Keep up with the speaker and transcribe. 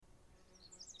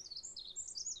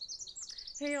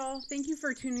Hey y'all, thank you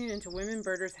for tuning into Women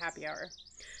Birders Happy Hour.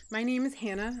 My name is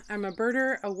Hannah. I'm a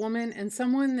birder, a woman, and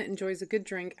someone that enjoys a good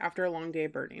drink after a long day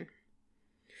of birding.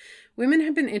 Women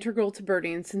have been integral to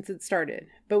birding since it started,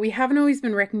 but we haven't always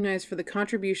been recognized for the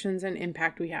contributions and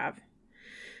impact we have.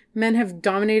 Men have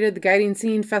dominated the guiding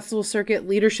scene, festival circuit,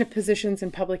 leadership positions,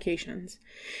 and publications.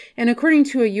 And according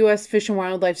to a U.S. Fish and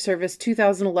Wildlife Service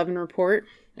 2011 report,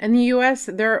 in the U.S.,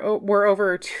 there were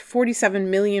over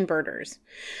 47 million birders.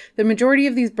 The majority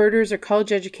of these birders are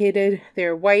college educated, they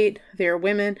are white, they are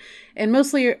women, and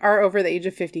mostly are over the age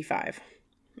of 55.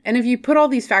 And if you put all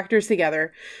these factors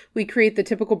together, we create the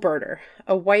typical birder,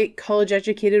 a white, college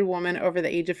educated woman over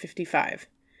the age of 55.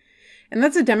 And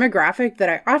that's a demographic that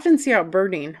I often see out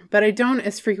birding, but I don't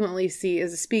as frequently see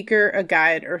as a speaker, a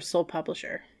guide, or a sole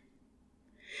publisher.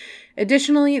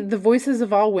 Additionally, the voices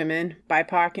of all women,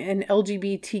 BIPOC, and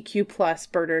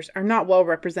LGBTQ+ birders are not well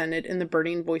represented in the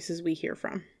birding voices we hear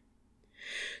from.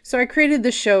 So I created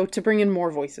this show to bring in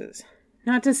more voices.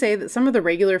 Not to say that some of the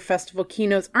regular festival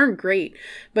keynotes aren't great,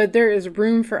 but there is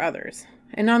room for others.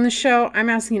 And on the show, I'm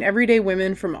asking everyday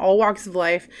women from all walks of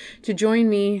life to join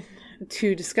me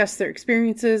to discuss their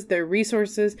experiences, their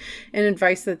resources, and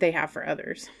advice that they have for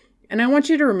others. And I want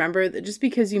you to remember that just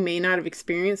because you may not have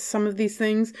experienced some of these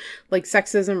things, like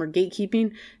sexism or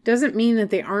gatekeeping, doesn't mean that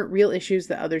they aren't real issues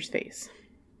that others face.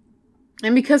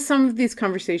 And because some of these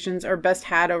conversations are best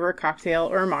had over a cocktail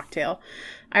or a mocktail,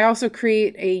 I also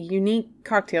create a unique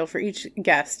cocktail for each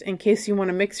guest in case you want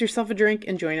to mix yourself a drink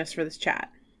and join us for this chat.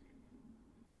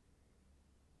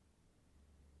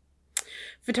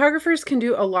 Photographers can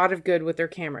do a lot of good with their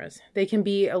cameras. They can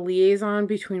be a liaison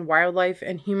between wildlife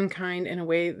and humankind in a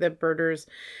way that birders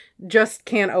just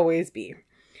can't always be.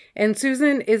 And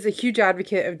Susan is a huge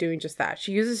advocate of doing just that.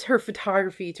 She uses her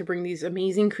photography to bring these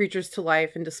amazing creatures to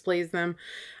life and displays them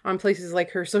on places like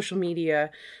her social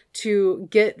media to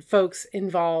get folks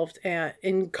involved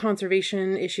in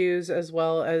conservation issues as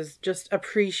well as just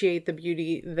appreciate the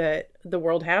beauty that the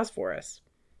world has for us.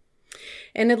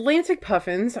 And Atlantic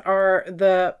puffins are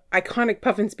the iconic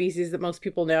puffin species that most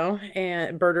people know,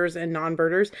 and birders and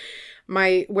non-birders.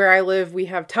 Where I live, we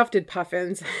have tufted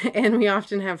puffins, and we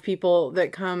often have people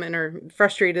that come and are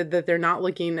frustrated that they're not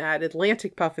looking at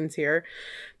Atlantic puffins here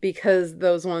because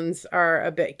those ones are a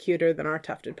bit cuter than our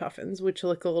tufted puffins, which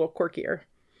look a little quirkier.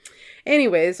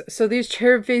 Anyways, so these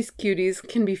cherub-faced cuties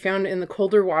can be found in the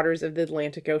colder waters of the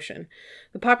Atlantic Ocean.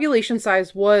 The population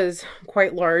size was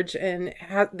quite large and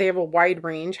they have a wide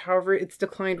range. However, it's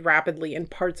declined rapidly in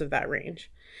parts of that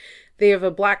range. They have a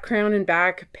black crown and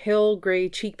back, pale gray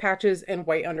cheek patches, and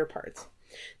white underparts.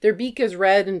 Their beak is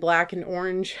red and black and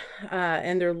orange,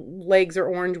 and their legs are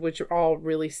orange, which all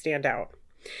really stand out.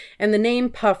 And the name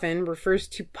puffin refers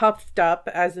to puffed up,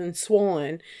 as in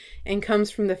swollen, and comes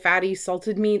from the fatty,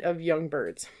 salted meat of young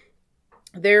birds.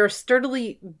 They're a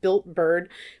sturdily built bird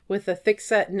with a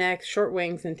thick-set neck, short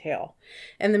wings, and tail.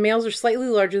 And the males are slightly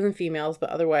larger than females, but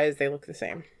otherwise they look the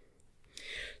same.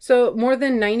 So more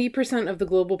than 90% of the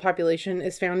global population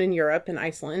is found in Europe, and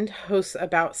Iceland hosts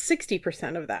about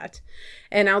 60% of that.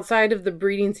 And outside of the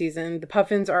breeding season, the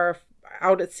puffins are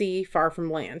out at sea, far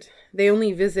from land. They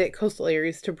only visit coastal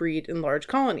areas to breed in large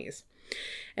colonies.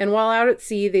 And while out at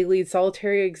sea, they lead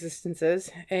solitary existences,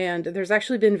 and there's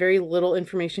actually been very little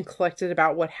information collected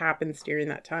about what happens during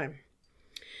that time.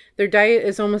 Their diet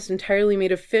is almost entirely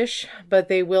made of fish, but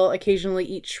they will occasionally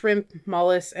eat shrimp,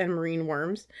 mollusks, and marine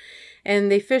worms.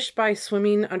 And they fish by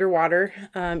swimming underwater,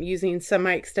 using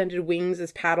semi-extended wings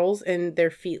as paddles and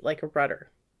their feet like a rudder.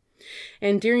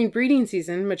 And during breeding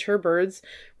season, mature birds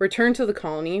return to the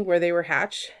colony where they were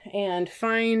hatched and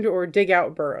find or dig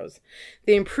out burrows.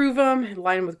 They improve them,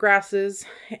 line them with grasses,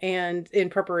 and in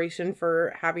preparation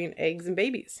for having eggs and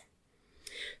babies.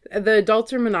 The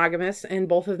adults are monogamous, and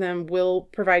both of them will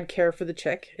provide care for the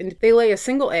chick. And they lay a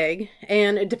single egg,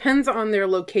 and it depends on their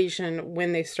location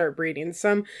when they start breeding.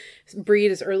 Some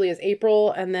breed as early as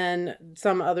April, and then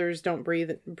some others don't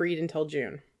breed until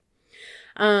June.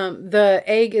 The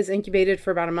egg is incubated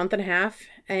for about a month and a half,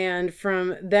 and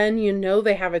from then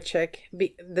they have a chick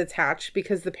that's hatched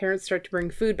because the parents start to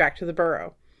bring food back to the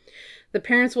burrow. The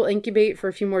parents will incubate for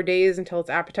a few more days until its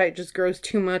appetite just grows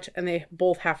too much and they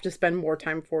both have to spend more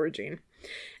time foraging.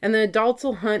 And the adults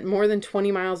will hunt more than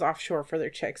 20 miles offshore for their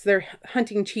chicks. They're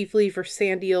hunting chiefly for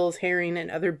sand eels, herring, and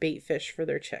other bait fish for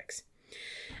their chicks.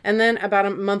 And then about a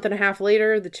month and a half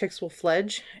later, the chicks will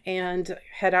fledge and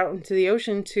head out into the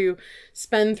ocean to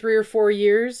spend 3 or 4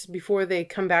 years before they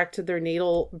come back to their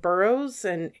natal burrows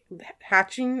and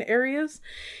hatching areas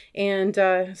and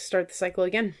start the cycle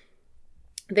again.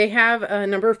 They have a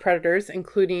number of predators,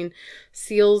 including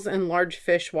seals and large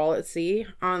fish while at sea.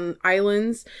 On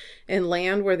islands and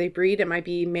land where they breed, it might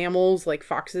be mammals like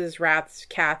foxes, rats,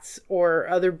 cats, or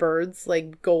other birds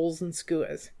like gulls and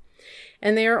skuas.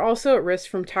 And they are also at risk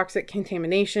from toxic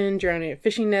contamination, drowning at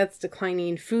fishing nets,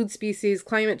 declining food species,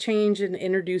 climate change, and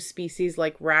introduced species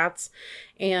like rats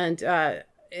and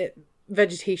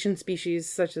vegetation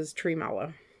species such as tree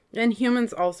mallow. And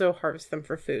humans also harvest them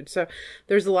for food. So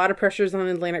there's a lot of pressures on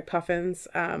Atlantic puffins.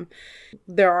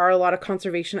 There are a lot of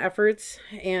conservation efforts,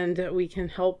 and we can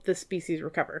help the species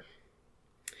recover.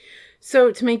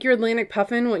 So to make your Atlantic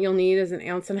puffin, what you'll need is 1.5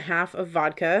 ounces of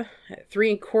vodka,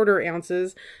 3/4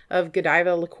 ounces of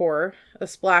Godiva liqueur, a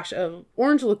splash of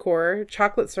orange liqueur,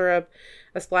 chocolate syrup,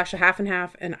 a splash of half and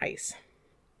half, and ice.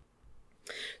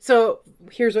 So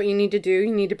here's what you need to do.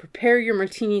 You need to prepare your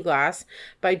martini glass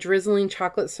by drizzling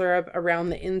chocolate syrup around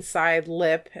the inside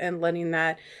lip and letting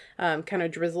that kind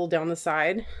of drizzle down the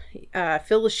side.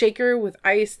 Fill the shaker with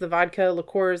ice, the vodka,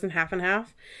 liqueurs, and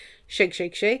half. Shake,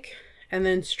 shake, shake, and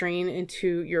then strain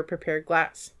into your prepared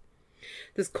glass.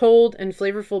 This cold and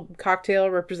flavorful cocktail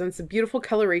represents the beautiful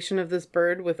coloration of this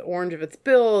bird with orange of its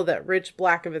bill, that rich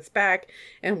black of its back,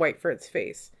 and white for its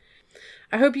face.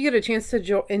 I hope you get a chance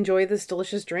to enjoy this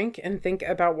delicious drink and think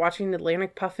about watching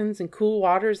Atlantic puffins in cool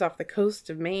waters off the coast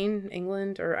of Maine,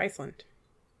 England, or Iceland.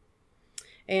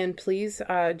 And please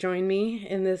join me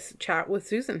in this chat with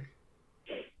Susan.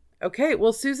 Okay,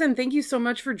 well, Susan, thank you so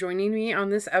much for joining me on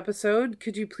this episode.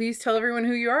 Could you please tell everyone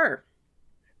who you are?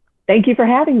 Thank you for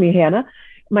having me, Hannah.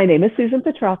 My name is Susan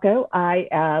Petracco.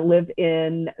 I live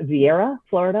in Viera,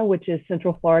 Florida, which is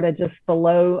Central Florida, just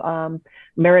below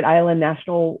Merritt Island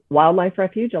National Wildlife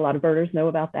Refuge. A lot of birders know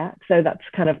about that. So that's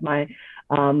kind of my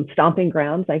stomping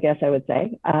grounds, I guess I would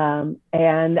say.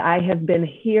 And I have been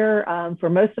here for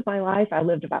most of my life. I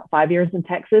lived about 5 years in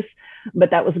Texas,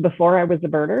 but that was before I was a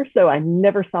birder. So I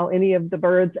never saw any of the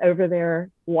birds over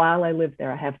there while I lived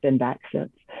there. I have been back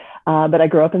since. But I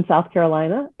grew up in South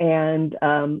Carolina. And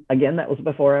again, that was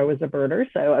before I was a birder.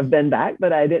 So I've been back,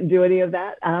 but I didn't do any of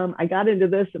that. I got into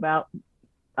this about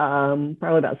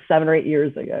probably about 7 or 8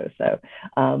 years ago. So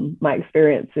my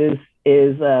experience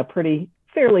is pretty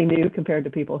fairly new compared to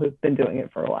people who've been doing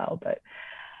it for a while. But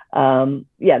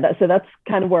yeah, so that's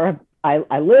kind of where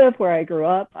I live, where I grew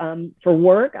up. For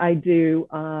work, I do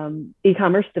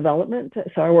e-commerce development.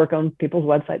 So I work on people's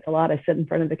websites a lot. I sit in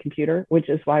front of the computer, which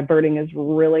is why birding is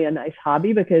really a nice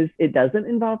hobby, because it doesn't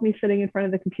involve me sitting in front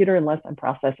of the computer unless I'm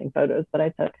processing photos that I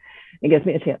took. It gives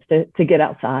me a chance to get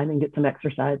outside and get some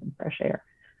exercise and fresh air.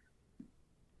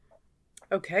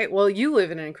 Okay, well, you live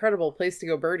in an incredible place to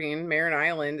go birding. Merritt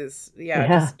Island is,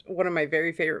 just one of my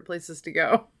very favorite places to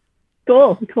go.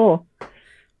 Cool.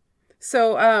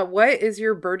 So what is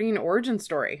your birding origin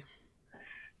story?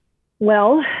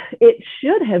 Well, it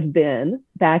should have been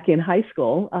back in high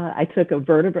school. I took a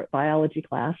vertebrate biology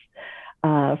class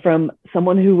from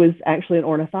someone who was actually an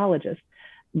ornithologist.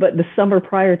 But the summer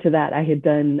prior to that, I had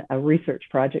done a research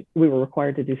project. We were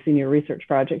required to do senior research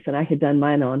projects, and I had done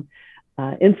mine on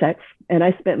insects. And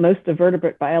I spent most of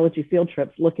vertebrate biology field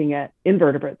trips looking at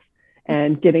invertebrates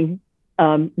and getting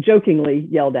jokingly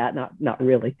yelled at, not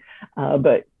really,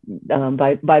 but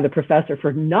by the professor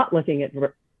for not looking at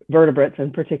vertebrates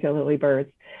and particularly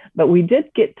birds. But we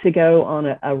did get to go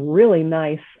on a really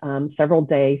nice several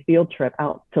day field trip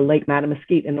out to Lake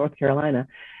Mattamuskeet in North Carolina.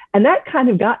 And that kind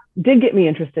of did get me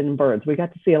interested in birds. We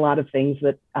got to see a lot of things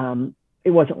that it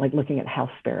wasn't like looking at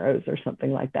house sparrows or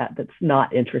something like that. That's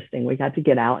not interesting. We got to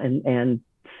get out and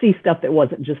see stuff that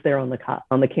wasn't just there on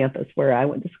the campus where I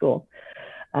went to school.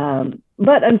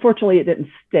 But unfortunately, it didn't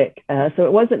stick. So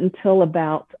it wasn't until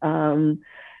about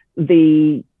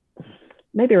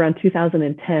maybe around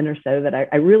 2010 or so that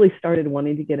I really started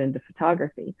wanting to get into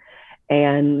photography.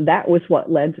 And that was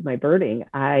what led to my birding.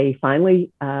 I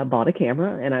finally bought a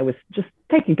camera, and I was just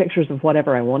taking pictures of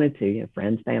whatever I wanted to,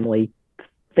 friends, family,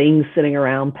 things sitting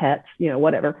around, pets,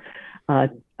 whatever,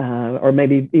 or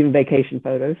maybe even vacation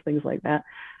photos, things like that.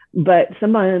 But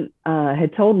someone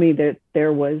had told me that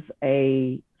there was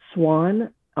a swan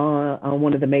on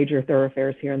one of the major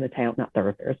thoroughfares here in the town, not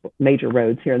thoroughfares, but major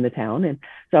roads here in the town. And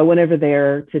so I went over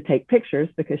there to take pictures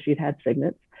because she'd had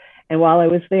cygnets. And while I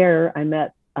was there, I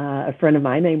met a friend of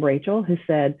mine named Rachel, who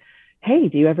said, "Hey,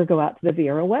 do you ever go out to the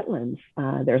Viera wetlands?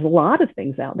 There's a lot of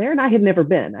things out there." And I had never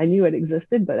been. I knew it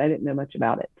existed, but I didn't know much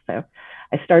about it. So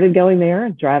I started going there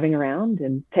and driving around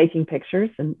and taking pictures.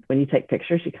 And when you take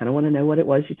pictures, you kind of want to know what it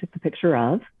was you took the picture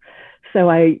of. So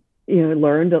I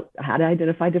learned how to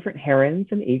identify different herons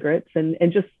and egrets and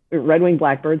just red-winged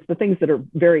blackbirds, the things that are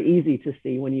very easy to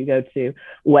see when you go to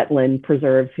wetland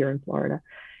preserves here in Florida.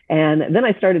 And then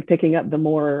I started picking up the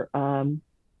more,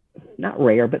 not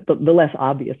rare, but the less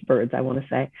obvious birds, I want to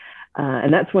say.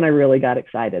 And that's when I really got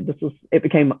excited. It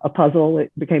became a puzzle.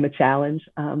 It became a challenge.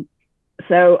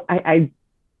 So I,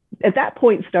 at that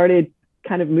point, started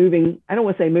kind of moving, I don't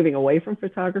want to say moving away from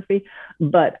photography,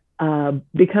 but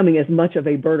becoming as much of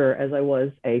a birder as I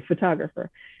was a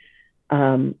photographer.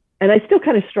 And I still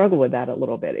kind of struggle with that a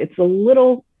little bit.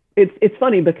 It's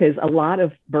funny because a lot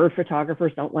of bird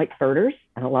photographers don't like birders,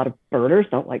 and a lot of birders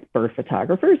don't like bird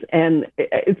photographers. And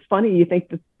it's funny, you think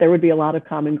that there would be a lot of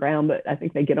common ground, but I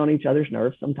think they get on each other's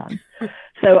nerves sometimes.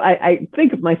 So I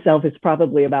think of myself as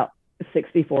probably about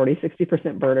 60-40,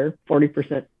 60% birder,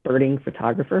 40% birding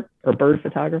photographer or bird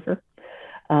photographer.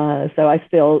 So I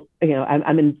still,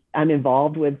 I'm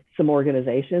involved with some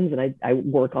organizations, and I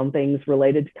work on things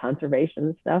related to conservation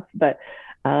and stuff. But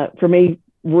for me,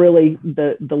 really,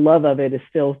 the love of it is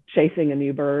still chasing a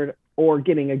new bird or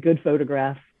getting a good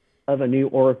photograph of a new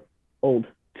or old,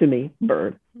 to me,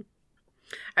 bird.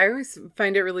 I always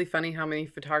find it really funny how many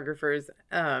photographers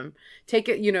take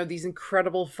it, these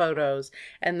incredible photos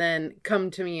and then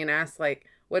come to me and ask, like,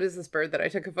 what is this bird that I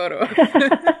took a photo of?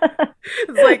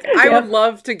 It's like, I would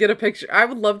love to get a picture. I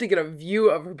would love to get a view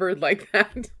of a bird like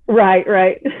that. Right.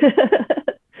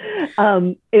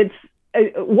 It's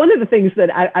one of the things that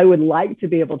I would like to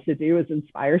be able to do is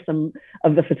inspire some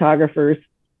of the photographers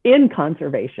in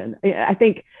conservation. I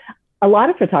think a lot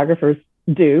of photographers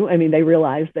do. I mean, they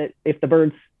realize that if the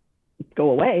birds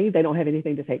go away, they don't have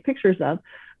anything to take pictures of.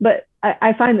 But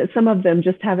I find that some of them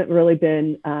just haven't really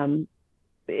been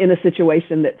in a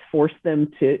situation that's forced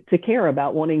them to care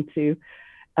about wanting to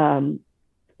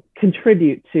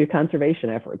contribute to conservation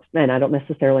efforts. And I don't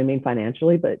necessarily mean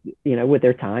financially, but with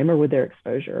their time or with their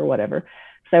exposure or whatever.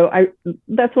 So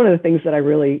that's one of the things that I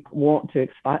really want to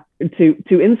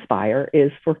inspire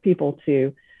is for people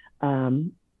to,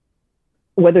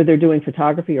 whether they're doing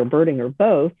photography or birding or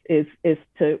both, is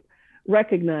to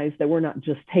recognize that we're not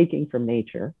just taking from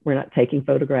nature. We're not taking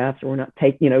photographs, or we're not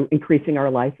increasing our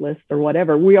life list or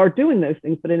whatever. We are doing those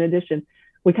things, but in addition,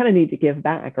 we kind of need to give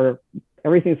back, or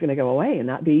everything's going to go away and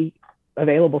not be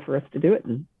available for us to do it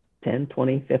in 10,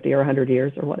 20, 50, or 100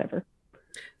 years or whatever.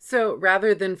 So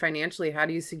rather than financially, how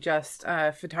do you suggest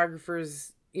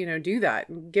photographers, do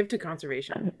that, give to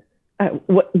conservation?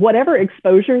 Whatever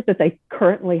exposure that they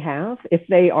currently have, if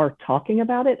they are talking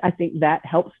about it, I think that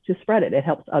helps to spread it. It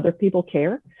helps other people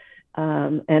care,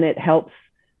 and it helps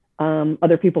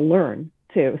other people learn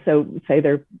too. So say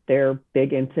they're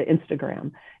big into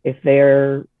Instagram. If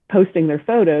they're posting their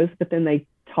photos, but then they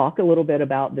talk a little bit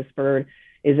about this bird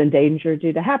is endangered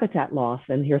due to habitat loss,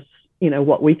 and here's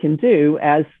what we can do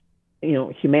as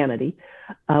humanity,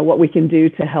 what we can do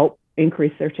to help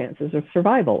increase their chances of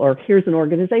survival, or here's an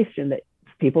organization that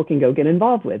people can go get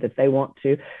involved with if they want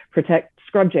to protect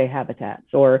scrub jay habitats,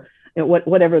 or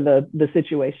whatever the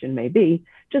situation may be.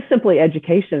 Just simply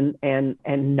education and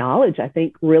knowledge, I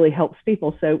think, really helps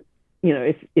people. So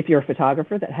if you're a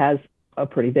photographer that has a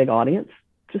pretty big audience,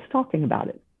 just talking about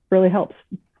it really helps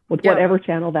with whatever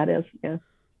channel that is. Yeah,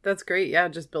 that's great. Yeah,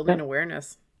 just building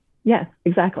awareness. Yeah,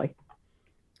 exactly.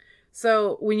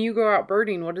 So when you go out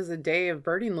birding, what does a day of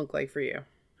birding look like for you?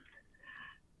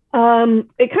 It kind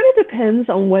of depends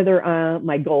on whether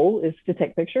my goal is to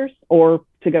take pictures or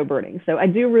to go birding. So I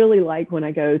do really like when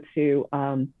I go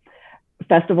to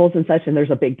festivals and such, and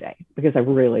there's a big day, because I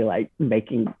really like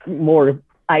making more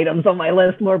items on my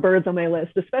list, more birds on my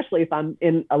list, especially if I'm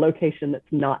in a location that's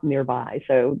not nearby.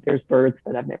 So there's birds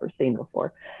that I've never seen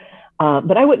before.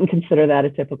 But I wouldn't consider that a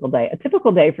typical day. A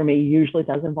typical day for me usually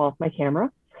does involve my camera.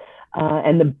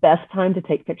 And the best time to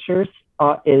take pictures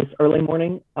is early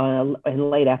morning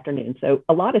and late afternoon. So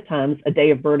a lot of times a day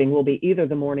of birding will be either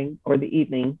the morning or the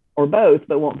evening or both,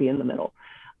 but won't be in the middle.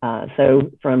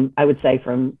 So I would say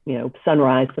from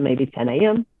sunrise to maybe 10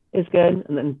 a.m. is good,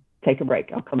 and then take a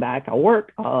break. I'll come back, I'll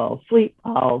work, I'll sleep,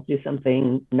 I'll do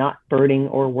something not birding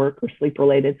or work or sleep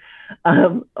related,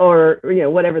 or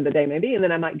whatever the day may be. And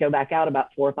then I might go back out about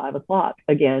 4 or 5 o'clock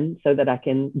again, so that I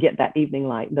can get that evening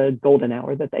light, the golden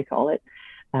hour that they call it,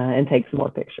 and take some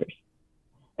more pictures.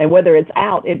 And whether it's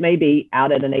out, it may be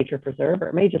out at a nature preserve, or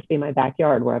it may just be my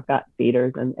backyard where I've got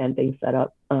feeders and things set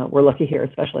up. We're lucky here,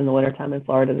 especially in the wintertime in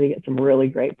Florida, to get some really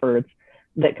great birds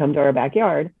that come to our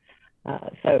backyard.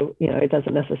 So, it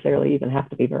doesn't necessarily even have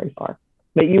to be very far.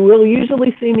 But you will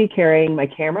usually see me carrying my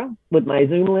camera with my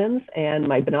zoom lens and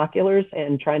my binoculars,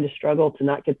 and trying to struggle to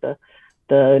not get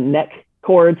the neck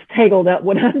cords tangled up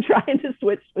when I'm trying to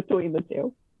switch between the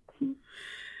two.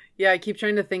 Yeah, I keep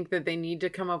trying to think that they need to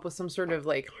come up with some sort of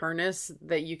harness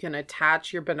that you can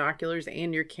attach your binoculars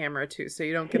and your camera to, so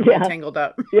you don't get them tangled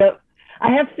up. Yep.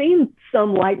 I have seen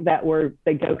some like that where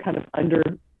they go kind of under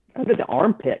the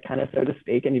armpit, kind of, so to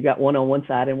speak, and you've got one on one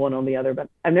side and one on the other. But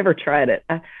I've never tried it.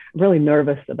 I'm really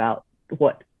nervous about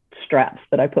what straps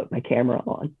that I put my camera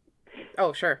on.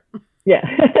 Oh, sure. Yeah,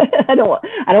 I don't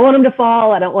want them to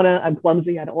fall. I don't want to. I'm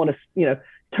clumsy. I don't want to,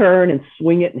 turn and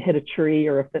swing it and hit a tree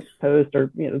or a fence post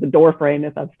or the door frame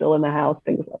if I'm still in the house.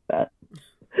 Things like that.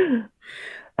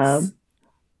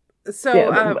 So,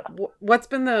 Yeah. what's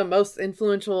been the most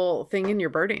influential thing in your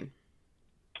birding?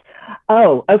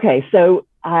 Oh, okay. So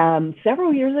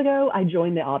several years ago, I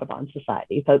joined the Audubon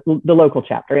Society, so the local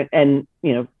chapter, and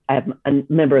I'm a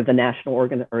member of the national or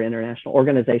international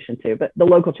organization too. But the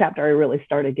local chapter, I really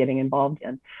started getting involved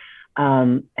in,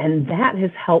 and that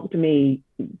has helped me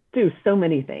do so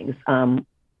many things,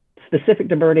 specific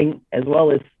to birding as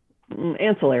well as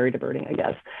ancillary to birding, I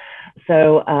guess.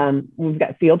 So we've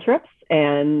got field trips,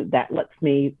 and that lets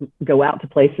me go out to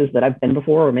places that I've been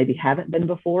before or maybe haven't been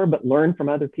before, but learn from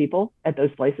other people at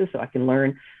those places, so I can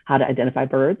learn how to identify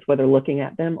birds, whether looking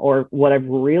at them, or what I've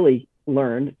really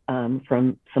learned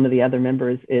from some of the other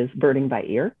members is birding by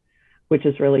ear, which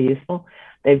is really useful.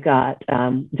 They've got,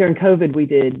 during COVID, we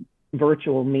did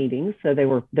virtual meetings, so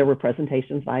there were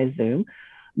presentations via Zoom,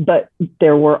 but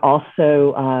there were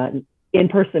also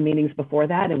in-person meetings before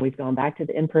that, and we've gone back to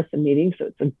the in-person meetings.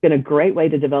 So it's been a great way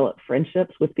to develop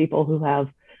friendships with people who have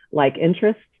like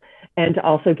interests, and to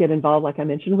also get involved, like I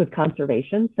mentioned, with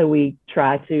conservation. So we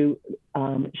try to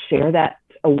share that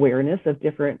awareness of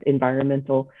different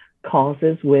environmental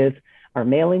causes with our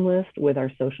mailing list, with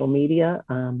our social media,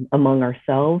 among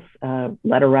ourselves,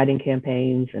 letter writing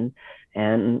campaigns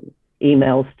and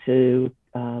emails to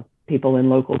people in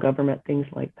local government, things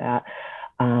like that.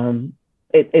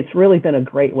 It's really been a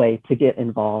great way to get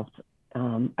involved.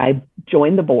 I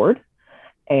joined the board,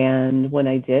 and when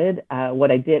I did,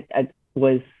 what I did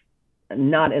was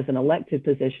not as an elected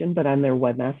position, but I'm their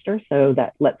webmaster. So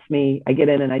that lets me, I get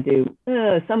in and I do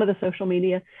some of the social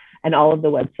media and all of the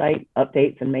website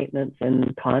updates and maintenance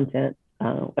and content,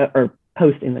 or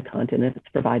posting the content if it's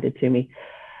provided to me.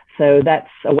 So that's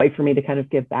a way for me to kind of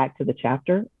give back to the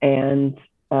chapter, and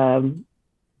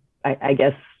I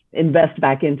guess invest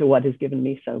back into what has given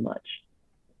me so much.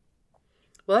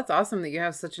 Well, that's awesome that you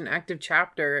have such an active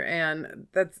chapter, and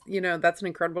that's an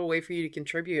incredible way for you to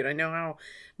contribute. I know how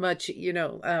much,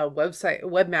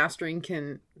 webmastering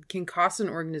can cost an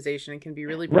organization. It can be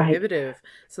really prohibitive. Right.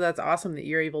 So that's awesome that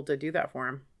you're able to do that for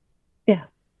them. Yeah.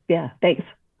 Yeah. Thanks.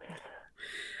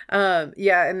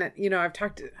 Yeah, and I've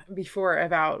talked before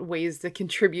about ways to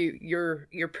contribute your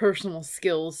personal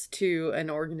skills to an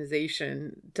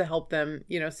organization to help them,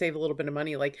 save a little bit of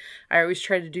money. Like, I always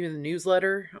try to do the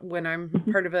newsletter when I'm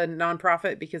part of a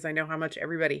nonprofit, because I know how much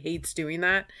everybody hates doing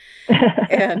that,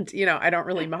 and I don't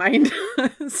really mind.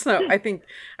 So I think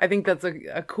that's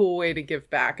a cool way to give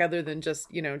back, other than just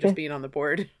being on the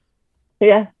board.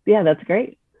 Yeah, that's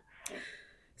great.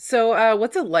 So,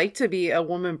 what's it like to be a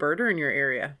woman birder in your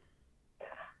area?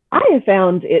 I have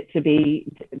found it to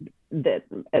be that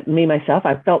me, myself,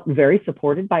 I've felt very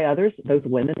supported by others, those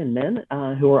women and men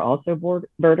who are also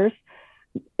birders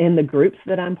in the groups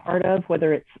that I'm part of,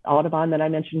 whether it's Audubon that I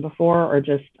mentioned before, or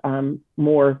just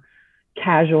more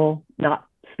casual, not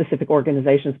specific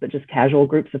organizations, but just casual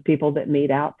groups of people that meet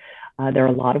out. There are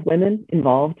a lot of women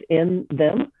involved in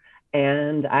them,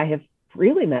 and I have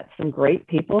really met some great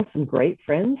people, some great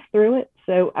friends through it.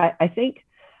 So I think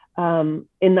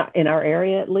in our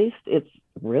area, at least, it's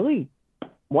really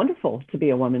wonderful to be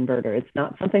a woman birder. It's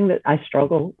not something that I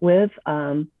struggle with.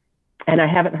 And I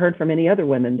haven't heard from any other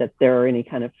women that there are any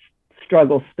kind of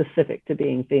struggles specific to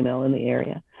being female in the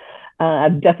area.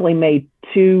 I've definitely made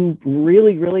 2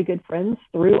 really, really good friends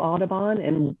through Audubon,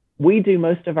 and we do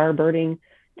most of our birding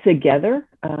together,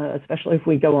 especially if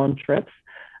we go on trips.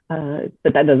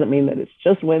 But that doesn't mean that it's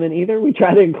just women either. We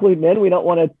try to include men. We don't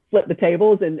want to flip the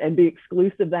tables and be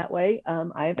exclusive that way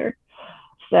either.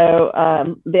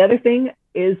 So the other thing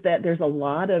is that there's a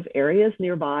lot of areas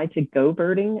nearby to go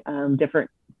birding, different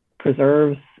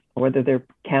preserves, whether they're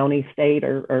county, state,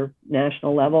 or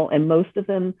national level. And most of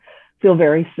them feel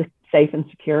very safe and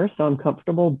secure. So I'm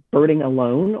comfortable birding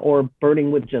alone or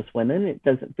birding with just women. It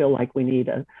doesn't feel like we need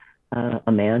a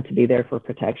man to be there for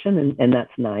protection, and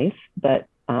that's nice. But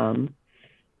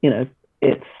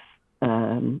it's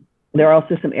there are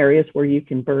also some areas where you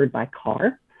can bird by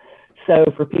car. So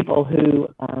for people who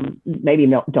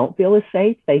maybe don't feel as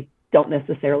safe, they don't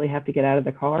necessarily have to get out of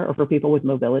the car, or for people with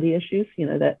mobility issues,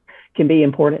 that can be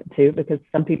important too, because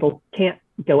some people can't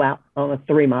go out on a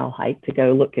 3-mile hike to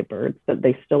go look at birds, but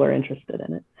they still are interested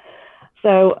in it.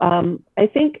 So I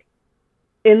think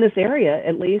in this area,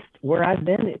 at least where I've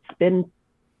been, it's been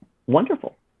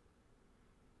wonderful.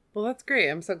 Well, that's great.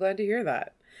 I'm so glad to hear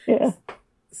that. Yeah.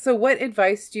 So, what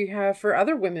advice do you have for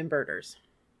other women birders?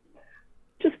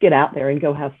 Just get out there and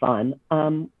go have fun.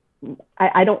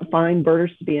 I don't find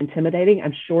birders to be intimidating.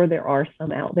 I'm sure there are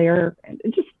some out there, and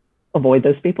just avoid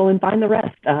those people and find the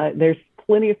rest. There's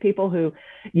plenty of people who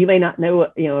you may not know,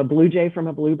 a blue jay from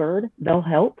a bluebird. They'll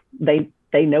help. They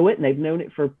know it, and they've known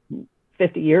it for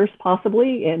 50 years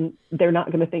possibly, and they're not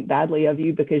going to think badly of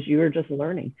you because you are just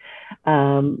learning.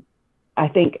 I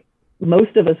think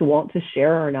most of us want to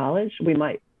share our knowledge. We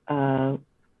might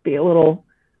be a little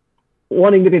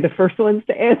wanting to be the first ones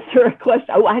to answer a question.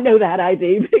 Oh, I know that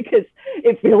ID, because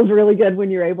it feels really good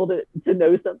when you're able to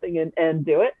know something and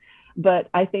do it. But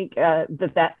I think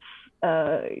that's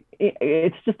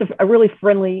it's just a really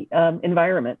friendly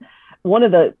environment. One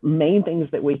of the main things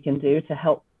that we can do to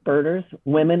help birders,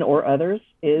 women or others,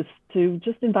 is to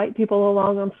just invite people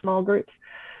along on small groups.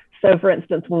 So for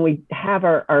instance, when we have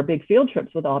our big field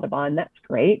trips with Audubon, that's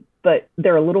great, but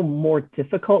they're a little more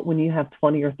difficult when you have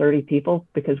 20 or 30 people,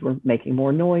 because we're making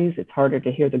more noise. It's harder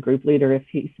to hear the group leader if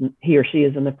he or she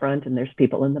is in the front and there's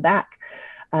people in the back.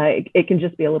 It can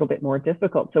just be a little bit more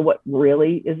difficult. So what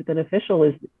really is beneficial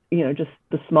is, just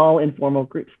the small informal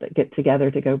groups that get together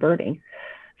to go birding.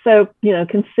 So,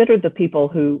 consider the people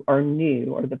who are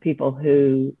new, or the people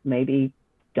who maybe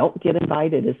don't get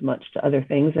invited as much to other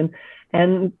things,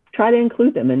 and try to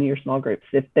include them in your small groups.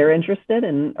 If they're interested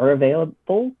and are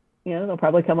available, they'll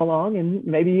probably come along, and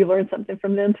maybe you learn something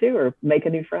from them too, or make a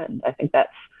new friend. I think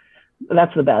that's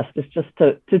the best. It's just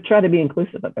to try to be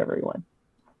inclusive of everyone.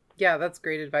 Yeah, that's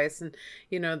great advice. And,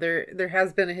 there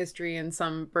has been a history in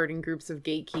some birding groups of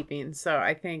gatekeeping. So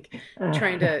I think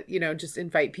trying to, just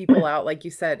invite people out, like you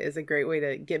said, is a great way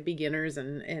to get beginners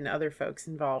and other folks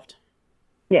involved.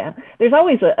 Yeah, there's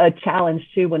always a challenge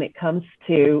too when it comes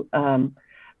to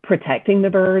protecting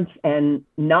the birds and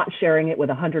not sharing it with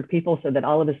 100 people, so that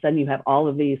all of a sudden you have all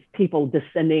of these people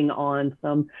descending on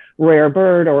some rare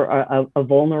bird, or a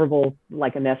vulnerable,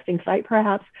 like a nesting site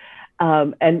perhaps.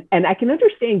 And I can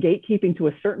understand gatekeeping to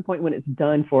a certain point when it's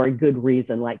done for a good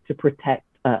reason, like to protect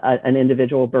an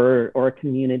individual bird or a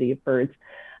community of birds.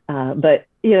 But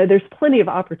there's plenty of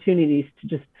opportunities to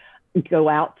just go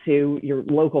out to your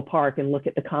local park and look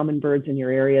at the common birds in your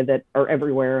area that are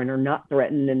everywhere and are not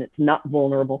threatened, and it's not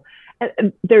vulnerable.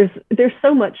 And there's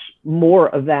so much more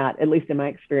of that, at least in my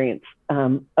experience.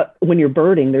 When you're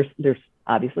birding, there's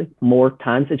obviously more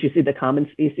times that you see the common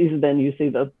species than you see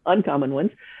the uncommon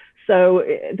ones. So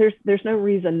there's no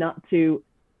reason not to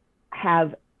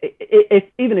have,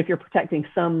 even if you're protecting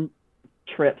some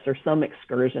trips or some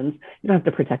excursions, you don't have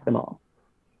to protect them all.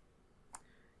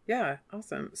 Yeah,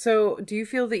 awesome. So do you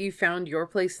feel that you found your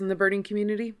place in the birding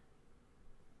community?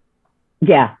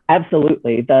 Yeah,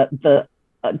 absolutely. The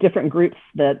different groups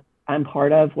that I'm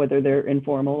part of, whether they're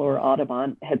informal or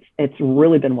Audubon, it's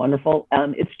really been wonderful.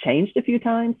 It's changed a few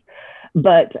times,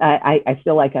 but I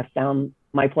feel like I've found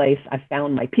my place. I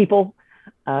found my people.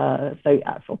 So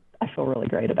yeah, I feel really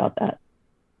great about that.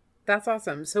 That's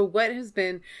awesome. So what has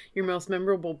been your most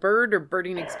memorable bird or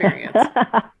birding experience?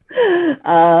 Can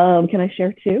I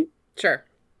share two? Sure.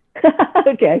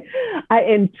 Okay.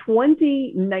 In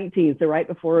 2019, so right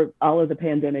before all of the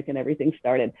pandemic and everything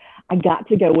started, I got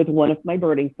to go with one of my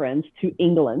birding friends to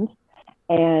England,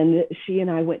 and she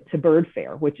and I went to Bird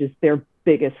Fair, which is their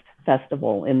biggest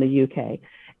festival in the UK.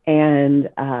 And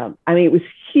it was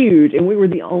huge, and we were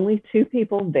the only two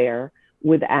people there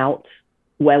without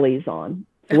wellies on.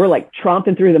 So we're like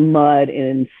tromping through the mud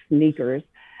in sneakers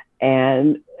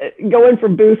and going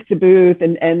from booth to booth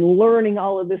and learning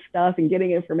all of this stuff and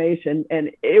getting information.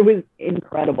 And it was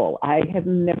incredible. I have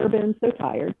never been so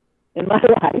tired in my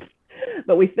life.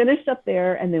 But we finished up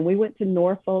there, and then we went to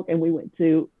Norfolk, and we went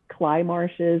to Cly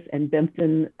Marshes and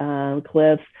Bimpton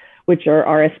Cliffs, which are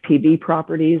RSPB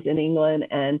properties in England,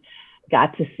 and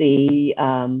got to see,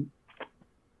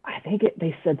 I think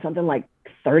they said something like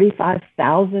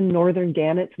 35,000 northern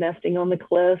gannets nesting on the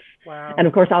cliffs. Wow. And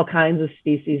of course, all kinds of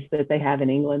species that they have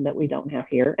in England that we don't have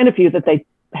here, and a few that they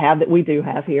have that we do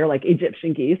have here, like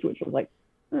Egyptian geese, which was like,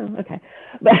 oh, okay.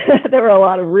 But there were a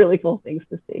lot of really cool things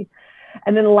to see.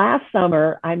 And then last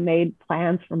summer, I made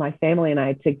plans for my family and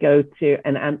I to go to,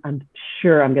 and I'm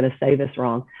sure I'm going to say this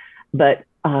wrong, but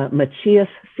Machias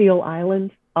Seal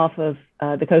Island off of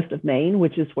the coast of Maine,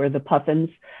 which is where the puffins,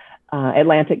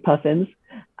 Atlantic puffins,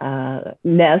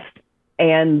 nest,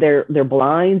 and they're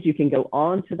blinds. You can go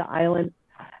onto the island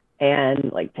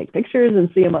and like take pictures and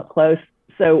see them up close.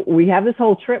 So we have this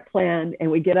whole trip planned, and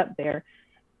we get up there,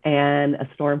 and a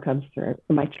storm comes through.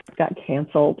 My trip got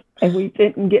canceled, and we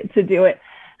didn't get to do it.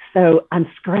 So I'm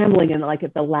scrambling, and like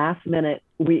at the last minute,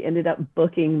 we ended up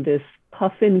booking this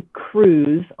puffin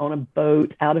cruise on a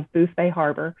boat out of Booth Bay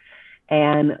Harbor,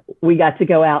 and we got to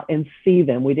go out and see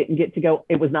them. We didn't get to go,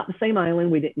 it was not the same island.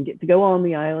 We didn't get to go on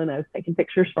the island. I was taking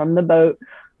pictures from the boat,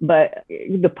 but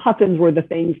the puffins were the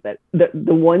things that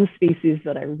the one species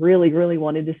that I really, really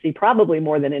wanted to see, probably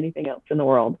more than anything else in the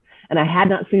world. And I had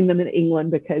not seen them in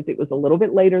England because it was a little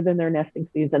bit later than their nesting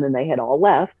season and they had all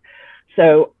left.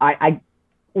 So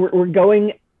we're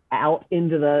going out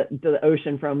into the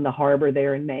ocean from the harbor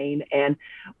there in Maine, and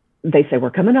they say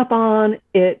we're coming up on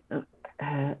it.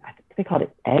 I think they called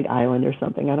it Egg Island or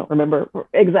something. I don't remember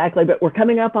exactly, but we're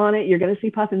coming up on it. You're going to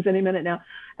see puffins any minute now.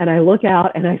 And I look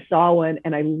out and I saw one,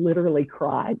 and I literally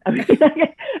cried. I mean,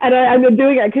 and I've been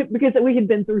doing it because we had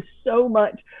been through so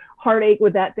much heartache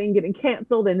with that thing getting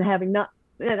canceled and having not.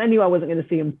 And I knew I wasn't going to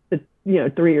see him,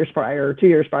 3 years prior or 2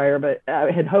 years prior, but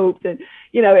I had hoped. And,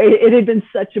 it had been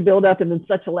such a buildup and then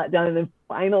such a letdown. And then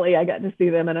finally I got to see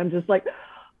them, and I'm just like,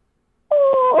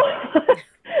 oh,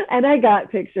 and I got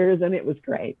pictures, and it was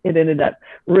great. It ended up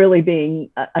really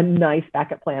being a nice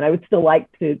backup plan. I would still like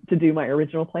to do my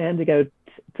original plan to go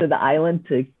to the island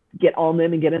to get on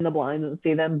them and get in the blind and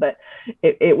see them. But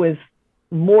it was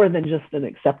more than just an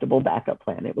acceptable backup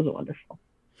plan. It was wonderful.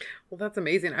 Well, that's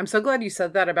amazing. I'm so glad you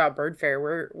said that about Bird Fair.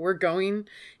 We're going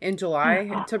in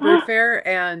July to Bird Fair,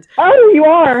 and oh, you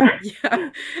are? Yeah.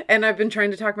 And I've been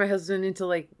trying to talk my husband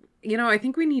into I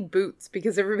think we need boots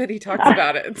because everybody talks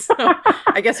about it. So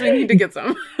I guess we need to get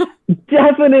some.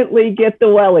 Definitely get the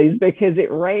wellies because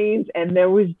it rains, and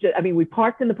there was we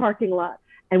parked in the parking lot,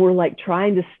 and we're like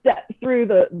trying to step through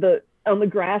the on the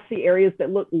grassy areas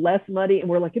that look less muddy, and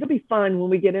we're like, it'll be fine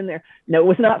when we get in there. No, it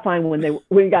was not fine when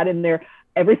we got in there.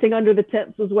 Everything under the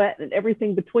tents was wet, and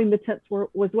everything between the tents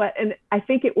was wet. And I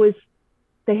think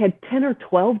they had 10 or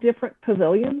 12 different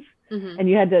pavilions, mm-hmm. and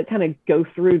you had to kind of go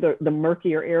through the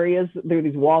murkier areas through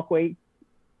these walkways,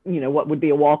 what would be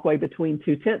a walkway between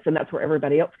two tents, and that's where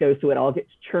everybody else goes. So it all gets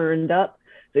churned up.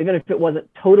 So even if it wasn't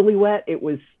totally wet, it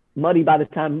was muddy by the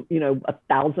time,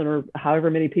 1,000 or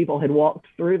however many people had walked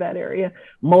through that area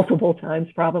multiple times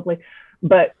probably.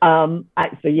 But I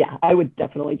would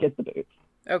definitely get the boots.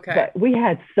 Okay. But we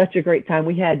had such a great time.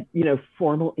 We had,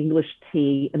 formal English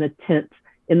tea in a tent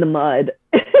in the mud.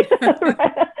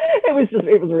 It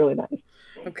was really nice.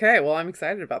 Okay. Well, I'm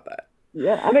excited about that.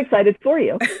 Yeah, I'm excited for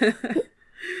you.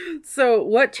 So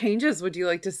what changes would you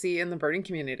like to see in the birding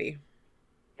community?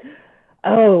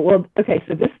 Oh, well, okay.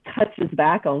 So this touches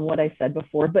back on what I said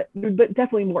before, but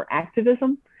definitely more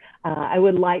activism. I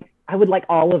would like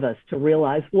all of us to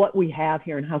realize what we have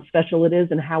here and how special it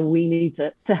is, and how we need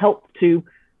to help to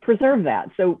preserve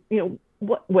that. So,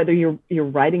 whether you're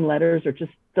writing letters or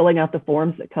just filling out the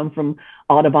forms that come from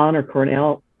Audubon or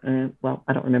Cornell. Well,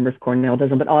 I don't remember if Cornell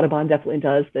doesn't, but Audubon definitely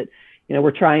does. That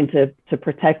we're trying to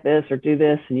protect this or do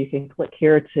this, and you can click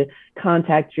here to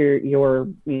contact your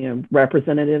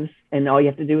representatives, and all you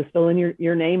have to do is fill in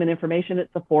your name and information.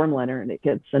 It's a form letter, and it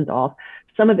gets sent off.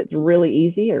 Some of it's really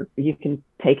easy, or you can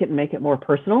take it and make it more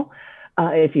personal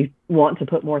if you want to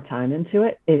put more time into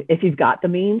it. If you've got the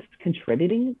means,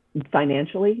 contributing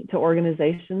financially to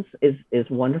organizations is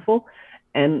wonderful.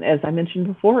 And as I mentioned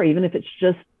before, even if it's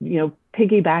just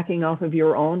piggybacking off of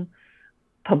your own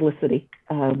publicity,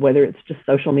 whether it's just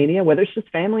social media, whether it's just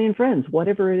family and friends,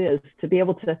 whatever it is, to be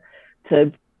able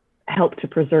to help to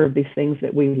preserve these things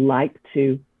that we like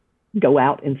to go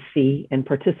out and see and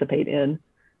participate in,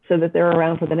 so that they're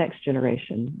around for the next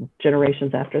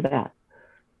generations after that.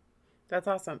 That's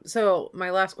awesome. So my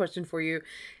last question for you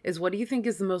is, what do you think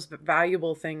is the most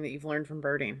valuable thing that you've learned from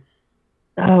birding?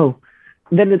 Oh,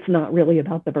 then it's not really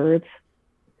about the birds.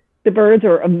 The birds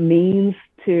are a means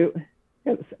to,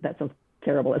 that sounds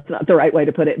terrible. It's not the right way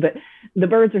to put it, but the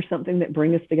birds are something that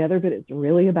bring us together, but it's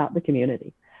really about the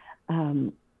community. The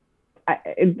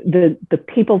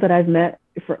people that I've met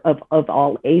of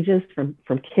all ages, from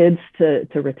kids to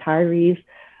retirees,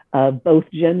 both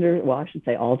genders, well, I should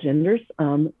say all genders,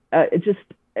 just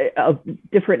of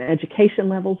different education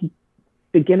levels,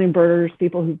 beginning birders,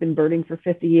 people who've been birding for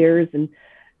 50 years and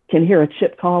can hear a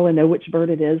chip call and know which bird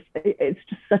it is. It's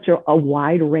just such a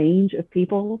wide range of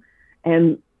people.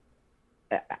 And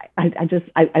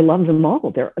I love them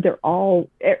all. They're all,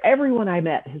 everyone I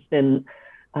met has been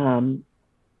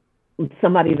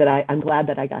somebody that I'm glad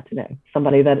that I got to know,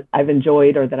 somebody that I've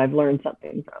enjoyed or that I've learned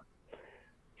something from.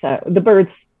 So the birds,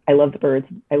 I love the birds.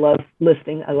 I love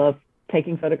listening. I love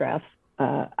taking photographs.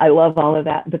 I love all of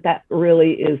that, but that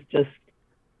really is just,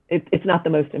 it's not the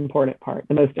most important part.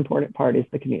 The most important part is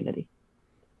the community.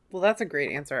 Well, that's a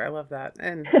great answer. I love that.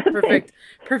 And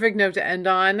perfect note to end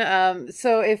on.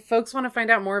 So if folks want to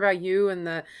find out more about you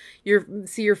and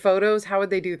see your photos, how would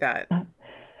they do that?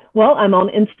 Well, I'm on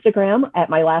Instagram at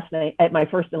my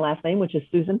first and last name, which is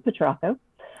Susan Petracco.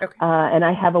 Okay. And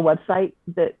I have a website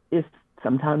that is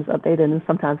sometimes updated and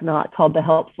sometimes not, called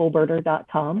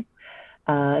thehelpfulbirder.com.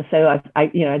 So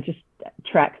I just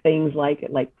track things like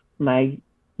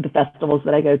the festivals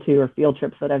that I go to, or field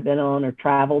trips that I've been on, or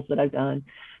travels that I've done.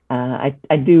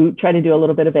 I do try to do a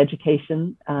little bit of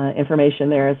education information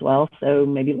there as well. So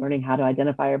maybe learning how to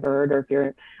identify a bird,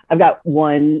 or I've got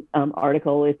one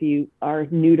article, if you are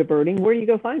new to birding, where do you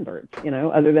go find birds?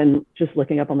 Other than just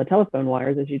looking up on the telephone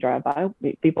wires as you drive by,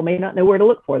 people may not know where to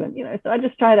look for them. So I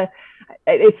just try to,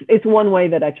 it's one way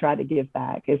that I try to give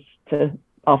back, is to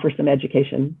offer some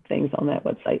education things on that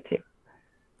website too.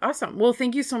 Awesome. Well,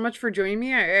 thank you so much for joining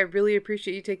me. I really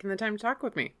appreciate you taking the time to talk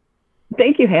with me.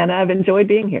 Thank you, Hannah. I've enjoyed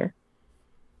being here.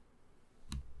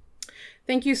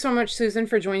 Thank you so much, Susan,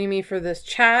 for joining me for this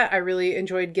chat. I really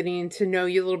enjoyed getting to know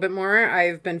you a little bit more.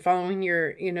 I've been following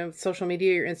your, social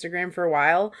media, your Instagram for a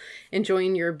while,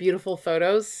 enjoying your beautiful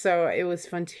photos. So it was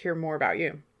fun to hear more about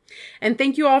you. And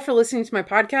thank you all for listening to my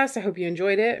podcast. I hope you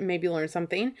enjoyed it and maybe learned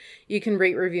something. You can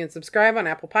rate, review, and subscribe on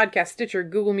Apple Podcasts, Stitcher,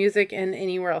 Google Music, and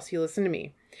anywhere else you listen to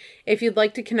me. If you'd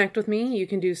like to connect with me, you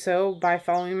can do so by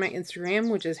following my Instagram,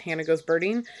 which is Hannah Goes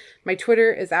Birding. My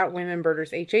Twitter is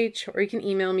 @WomenBirdersHH, or you can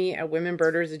email me at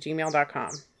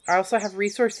womenbirders@gmail.com. I also have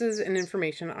resources and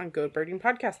information on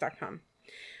GoBirdingPodcast.com.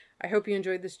 I hope you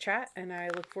enjoyed this chat, and I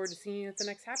look forward to seeing you at the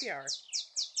next happy hour.